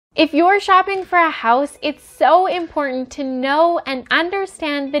If you're shopping for a house, it's so important to know and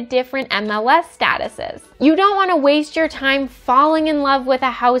understand the different MLS statuses. You don't want to waste your time falling in love with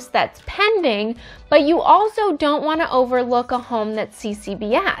a house that's pending, but you also don't want to overlook a home that's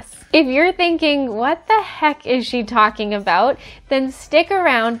CCBS. If you're thinking, what the heck is she talking about? Then stick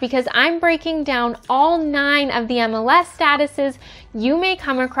around because I'm breaking down all 9 of the MLS statuses you may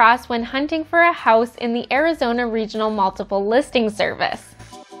come across when hunting for a house in the Arizona Regional Multiple Listing Service.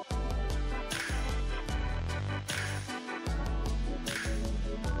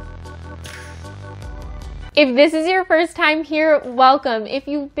 If this is your first time here, welcome. If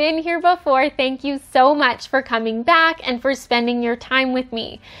you've been here before, thank you so much for coming back and for spending your time with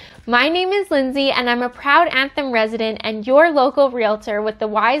me. My name is Lindsay and I'm a proud Anthem resident and your local realtor with the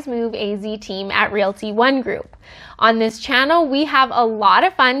Wise Move AZ team at Realty One Group. On this channel, we have a lot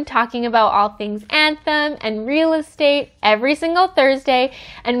of fun talking about all things Anthem and real estate every single Thursday,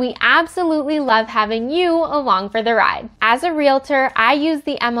 and we absolutely love having you along for the ride. As a realtor, I use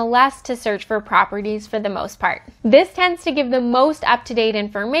the MLS to search for properties for the most part. This tends to give the most up-to-date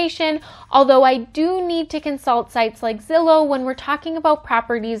information, although I do need to consult sites like Zillow when we're talking about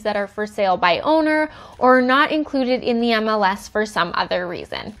properties that are for sale by owner or are not included in the MLS for some other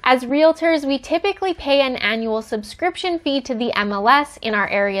reason. As realtors, we typically pay an annual subscription fee to the MLS in our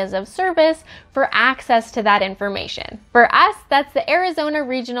areas of service for access to that information. For us, that's the Arizona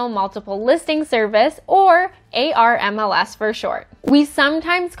Regional Multiple Listing Service, or ARMLS for short. We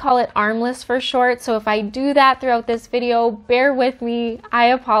sometimes call it ARMLS for short, so if I do that throughout this video, bear with me, I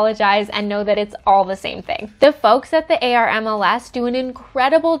apologize, and know that it's all the same thing. The folks at the ARMLS do an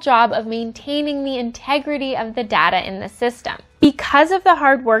incredible job of maintaining the integrity of the data in the system. Because of the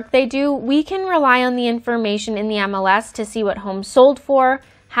hard work they do, we can rely on the information in the MLS to see what homes sold for,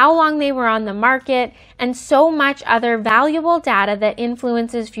 how long they were on the market, and so much other valuable data that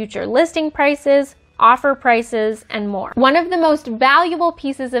influences future listing prices, offer prices, and more. One of the most valuable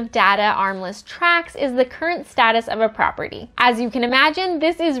pieces of data ARMLS tracks is the current status of a property. As you can imagine,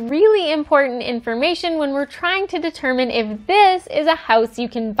 this is really important information when we're trying to determine if this is a house you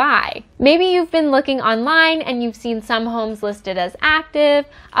can buy. Maybe you've been looking online and you've seen some homes listed as active,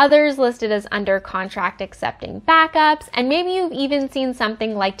 others listed as under contract accepting backups, and maybe you've even seen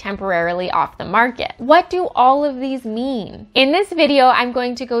something like temporarily off the market. What do all of these mean? In this video, I'm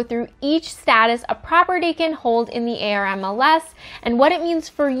going to go through each status a property can hold in the ARMLS and what it means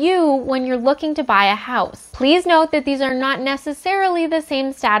for you when you're looking to buy a house. Please note that these are not necessarily the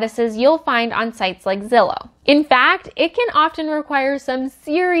same statuses you'll find on sites like Zillow. In fact, it can often require some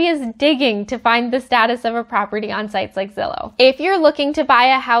serious digging to find the status of a property on sites like Zillow. If you're looking to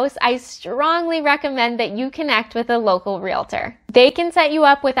buy a house, I strongly recommend that you connect with a local realtor. They can set you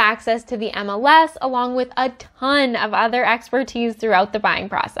up with access to the MLS along with a ton of other expertise throughout the buying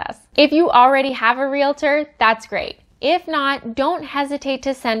process. If you already have a realtor, that's great. If not, don't hesitate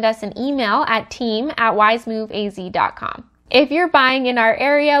to send us an email at team@wisemoveaz.com. If you're buying in our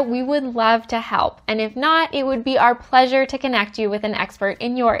area, we would love to help. And if not, it would be our pleasure to connect you with an expert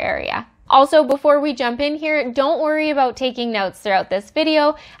in your area. Also, before we jump in here, don't worry about taking notes throughout this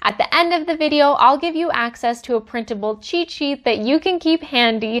video. At the end of the video, I'll give you access to a printable cheat sheet that you can keep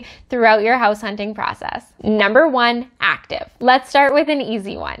handy throughout your house hunting process. Number 1, active. Let's start with an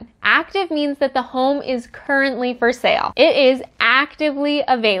easy one. Active means that the home is currently for sale. It is actively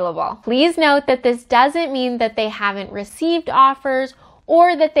available. Please note that this doesn't mean that they haven't received offers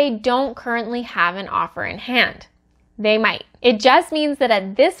or that they don't currently have an offer in hand. They might. It just means that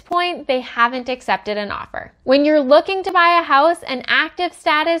at this point, they haven't accepted an offer. When you're looking to buy a house, an active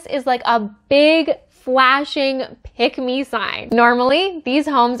status is like a big, flashing pick-me sign. Normally, these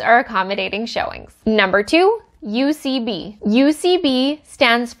homes are accommodating showings. Number 2, UCB. UCB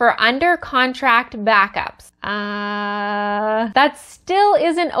stands for Under Contract Backups. That still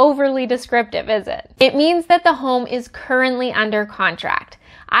isn't overly descriptive, is it? It means that the home is currently under contract,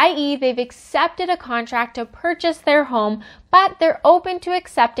 i.e. they've accepted a contract to purchase their home, but they're open to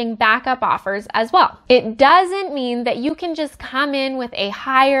accepting backup offers as well. It doesn't mean that you can just come in with a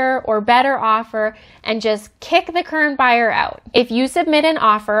higher or better offer and just kick the current buyer out. If you submit an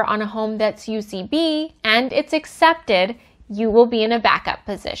offer on a home that's UCB and it's accepted, you will be in a backup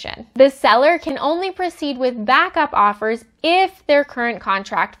position. The seller can only proceed with backup offers if their current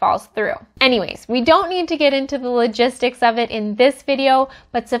contract falls through. Anyways, we don't need to get into the logistics of it in this video,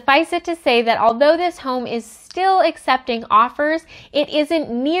 but suffice it to say that although this home is still accepting offers, it isn't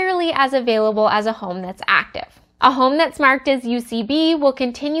nearly as available as a home that's active. A home that's marked as UCB will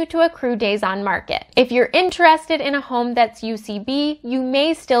continue to accrue days on market. If you're interested in a home that's UCB, you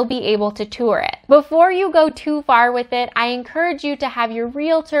may still be able to tour it. Before you go too far with it, I encourage you to have your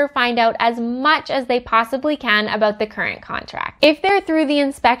realtor find out as much as they possibly can about the current contract. If they're through the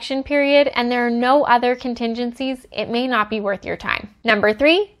inspection period and there are no other contingencies, it may not be worth your time. Number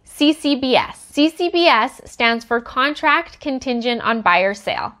 3, CCBS. CCBS stands for Contract Contingent on Buyer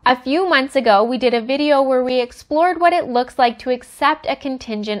Sale. A few months ago, we did a video where we explored what it looks like to accept a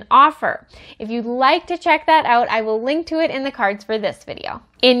contingent offer. If you'd like to check that out, I will link to it in the cards for this video.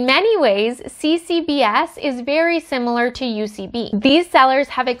 In many ways, CCBS is very similar to UCB. These sellers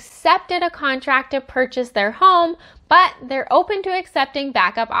have accepted a contract to purchase their home, but they're open to accepting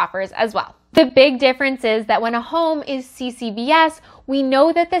backup offers as well. The big difference is that when a home is CCBS, we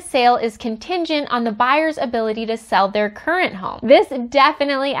know that the sale is contingent on the buyer's ability to sell their current home. This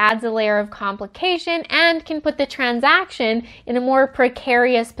definitely adds a layer of complication and can put the transaction in a more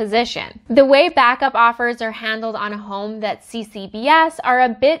precarious position. The way backup offers are handled on a home that's CCBS are a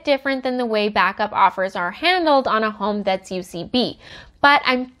bit different than the way backup offers are handled on a home that's UCB. But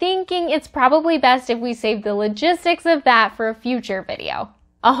I'm thinking it's probably best if we save the logistics of that for a future video.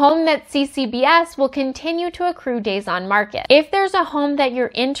 A home that's CCBS will continue to accrue days on market. If there's a home that you're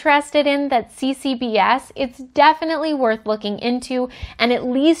interested in that's CCBS, it's definitely worth looking into and at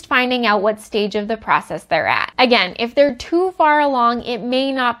least finding out what stage of the process they're at. Again, if they're too far along, it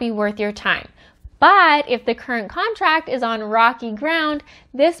may not be worth your time. But if the current contract is on rocky ground,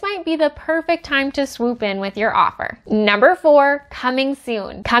 this might be the perfect time to swoop in with your offer. Number 4, coming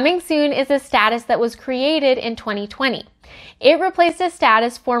soon. Coming soon is a status that was created in 2020. It replaced a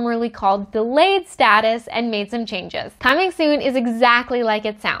status formerly called delayed status and made some changes. Coming soon is exactly like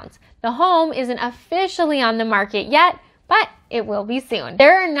it sounds. The home isn't officially on the market yet, but it will be soon.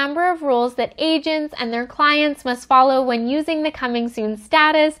 There are a number of rules that agents and their clients must follow when using the coming soon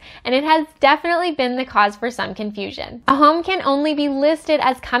status, and it has definitely been the cause for some confusion. A home can only be listed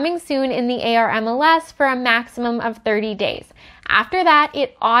as coming soon in the ARMLS for a maximum of 30 days. After that,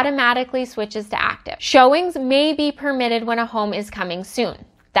 it automatically switches to active. Showings may be permitted when a home is coming soon.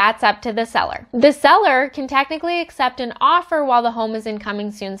 That's up to the seller. The seller can technically accept an offer while the home is in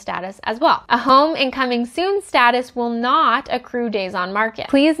coming soon status as well. A home in coming soon status will not accrue days on market.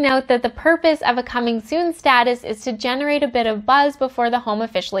 Please note that the purpose of a coming soon status is to generate a bit of buzz before the home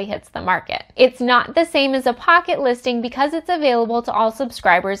officially hits the market. It's not the same as a pocket listing because it's available to all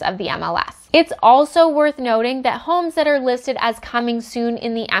subscribers of the MLS. It's also worth noting that homes that are listed as coming soon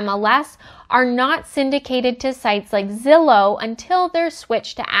in the MLS are not syndicated to sites like Zillow until they're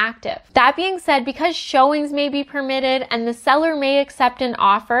switched to active. That being said, because showings may be permitted and the seller may accept an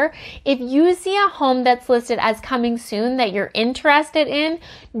offer, if you see a home that's listed as coming soon that you're interested in,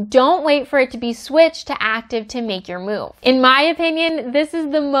 don't wait for it to be switched to active to make your move. In my opinion, this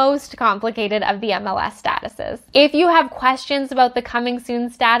is the most complicated of the MLS statuses. If you have questions about the coming soon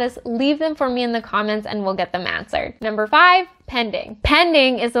status, leave them for me in the comments and we'll get them answered. Number 5, pending.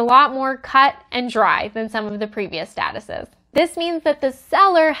 Pending is a lot more cut and dry than some of the previous statuses. This means that the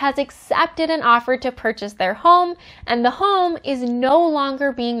seller has accepted an offer to purchase their home and the home is no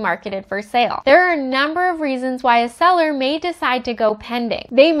longer being marketed for sale. There are a number of reasons why a seller may decide to go pending.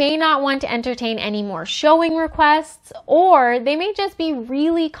 They may not want to entertain any more showing requests, or they may just be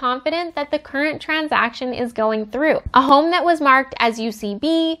really confident that the current transaction is going through. A home that was marked as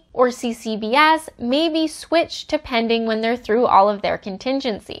UCB or CCBS may be switched to pending when they're through all of their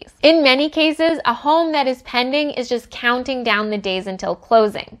contingencies. In many cases, a home that is pending is just counting down the days until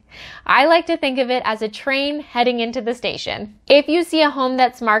closing. I like to think of it as a train heading into the station. If you see a home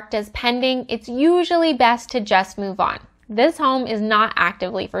that's marked as pending, it's usually best to just move on. This home is not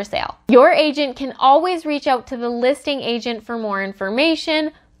actively for sale. Your agent can always reach out to the listing agent for more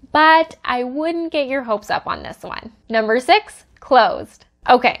information, but I wouldn't get your hopes up on this one. Number 6, closed.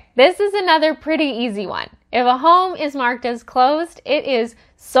 Okay, this is another pretty easy one. If a home is marked as closed, it is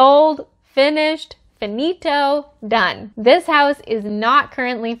sold, finished, finito, done. This house is not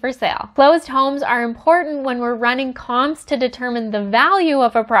currently for sale. Closed homes are important when we're running comps to determine the value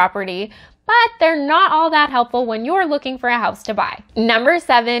of a property, but they're not all that helpful when you're looking for a house to buy. Number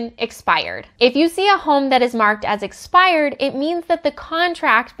 7, expired. If you see a home that is marked as expired, it means that the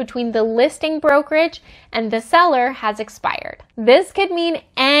contract between the listing brokerage and the seller has expired. This could mean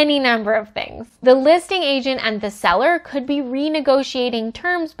any number of things. The listing agent and the seller could be renegotiating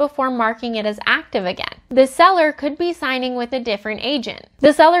terms before marking it as active again. The seller could be signing with a different agent.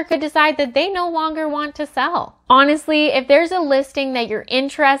 The seller could decide that they no longer want to sell. Honestly, if there's a listing that you're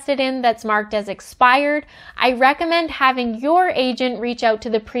interested in that's marked as expired, I recommend having your agent reach out to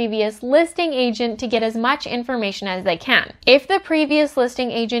the previous listing agent to get as much information as they can. If the previous listing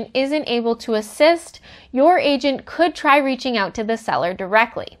agent isn't able to assist, your agent could try reaching out to the seller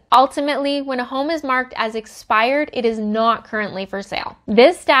directly. Ultimately, when a home is marked as expired, it is not currently for sale.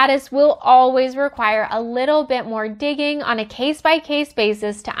 This status will always require a little bit more digging on a case-by-case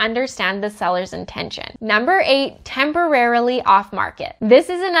basis to understand the seller's intention. Number 8, temporarily off market. This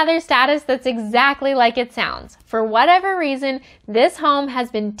is another status that's exactly like it sounds. For whatever reason, this home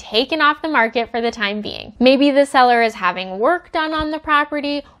has been taken off the market for the time being. Maybe the seller is having work done on the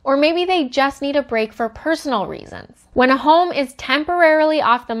property, or maybe they just need a break for personal reasons. When a home is temporarily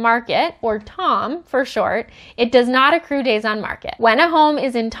off the market, or TOM for short, it does not accrue days on market. When a home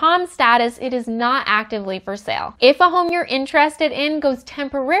is in TOM status, it is not actively for sale. If a home you're interested in goes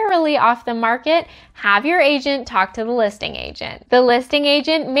temporarily off the market, have your agent talk to the listing agent. The listing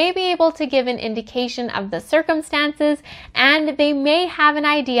agent may be able to give an indication of the circumstances, and they may have an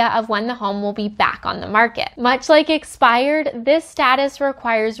idea of when the home will be back on the market. Much like expired, this status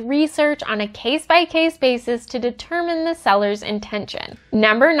requires research on a case-by-case basis to determine the seller's intention.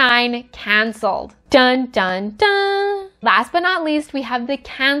 Number 9, canceled. Dun dun dun! Last but not least, we have the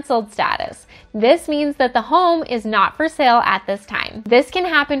canceled status. This means that the home is not for sale at this time. This can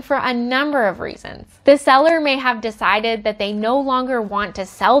happen for a number of reasons. The seller may have decided that they no longer want to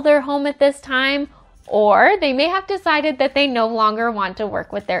sell their home at this time, or they may have decided that they no longer want to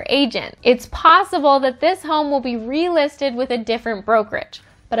work with their agent. It's possible that this home will be relisted with a different brokerage,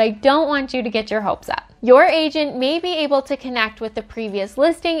 but I don't want you to get your hopes up. Your agent may be able to connect with the previous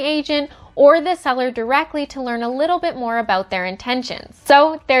listing agent or the seller directly to learn a little bit more about their intentions.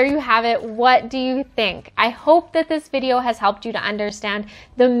 So there you have it. What do you think? I hope that this video has helped you to understand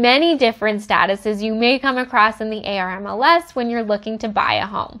the many different statuses you may come across in the ARMLS when you're looking to buy a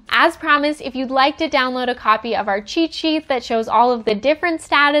home. As promised, if you'd like to download a copy of our cheat sheet that shows all of the different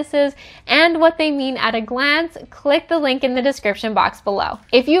statuses and what they mean at a glance, click the link in the description box below.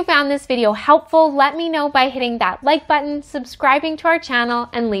 If you found this video helpful, let me know by hitting that like button, subscribing to our channel,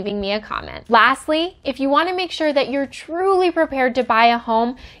 and leaving me a comment. Lastly, if you want to make sure that you're truly prepared to buy a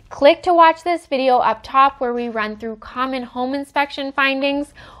home, click to watch this video up top where we run through common home inspection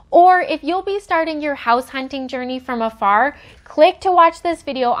findings. Or if you'll be starting your house hunting journey from afar, click to watch this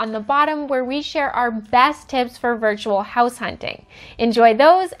video on the bottom where we share our best tips for virtual house hunting. Enjoy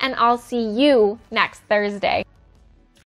those, and I'll see you next Thursday.